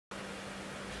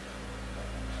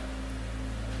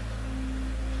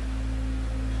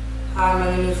Hi,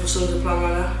 my name is Vusumzi.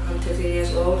 I'm 13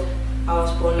 years old. I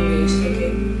was born in the Eastern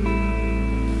Cape.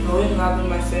 Growing up in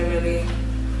my family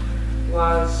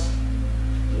was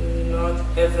not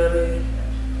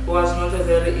a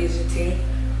very easy thing,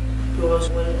 because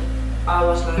when I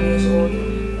was 9 years old,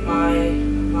 my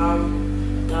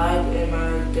mom died and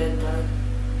my dad died.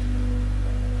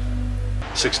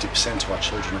 60% of our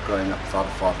children are growing up without a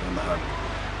father in the home,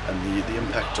 and the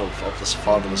impact of this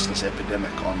fatherlessness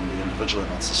epidemic on the individual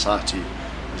and on society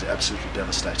is absolutely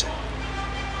devastating.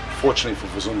 Fortunately for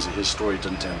Vusumzi, his story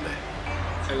didn't end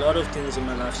there. A lot of things in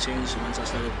my life changed once I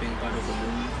started being part of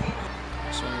Ubuntu.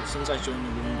 So since I joined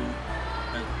Ubuntu,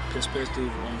 my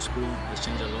perspective on school has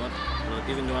changed a lot.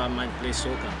 Even though I might play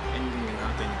soccer, anything can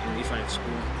happen, and if I have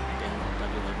school, then that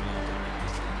will help me out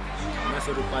already. My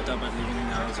favorite part about living in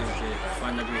the house is the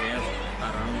fun that we have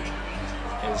around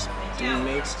as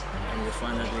teammates, and the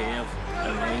fun that we have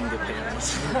annoying the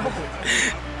parents.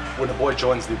 When a boy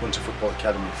joins the Ubuntu Football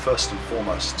Academy, first and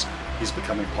foremost, he's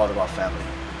becoming part of our family.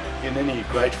 In any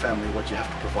great family, what you have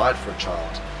to provide for a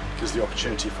child is the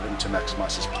opportunity for him to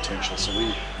maximize his potential. So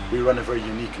we run a very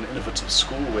unique and innovative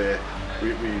school where we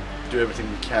do everything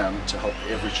we can to help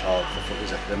every child fulfill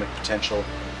his academic potential.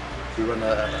 We run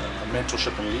a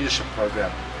mentorship and leadership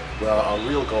program where our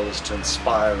real goal is to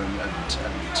inspire and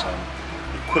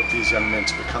equip these young men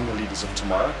to become the leaders of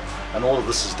tomorrow. And all of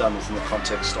this is done within the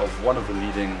context of one of the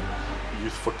leading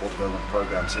youth football development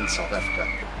programs in South Africa.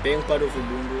 Being part of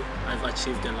Ubuntu, I've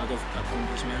achieved a lot of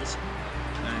accomplishments,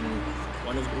 and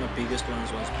one of my biggest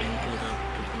ones was being pulled up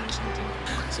to the national team.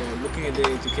 So looking at the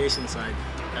education side,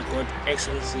 I got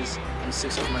excellencies in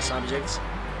 6 of my subjects.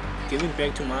 Giving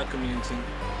back to my community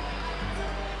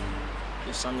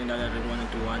is something that I really want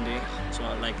to do one day. So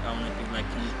I want to be like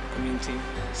community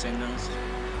centers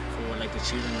for like the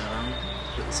children around.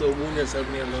 So Ubuntu has helped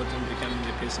me a lot in becoming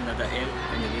the person that I am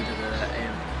and the leader that I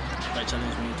am. That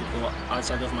challenged me to go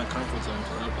outside of my comfort zone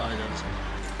to help others.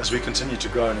 As we continue to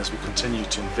grow and as we continue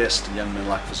to invest in young men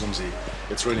like Vusumzi,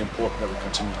 it's really important that we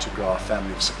continue to grow our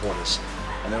family of supporters.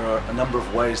 And there are a number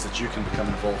of ways that you can become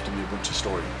involved in the Ubuntu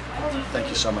story. Thank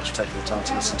you so much for taking the time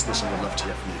to listen to this, and we'd love to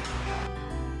hear from you.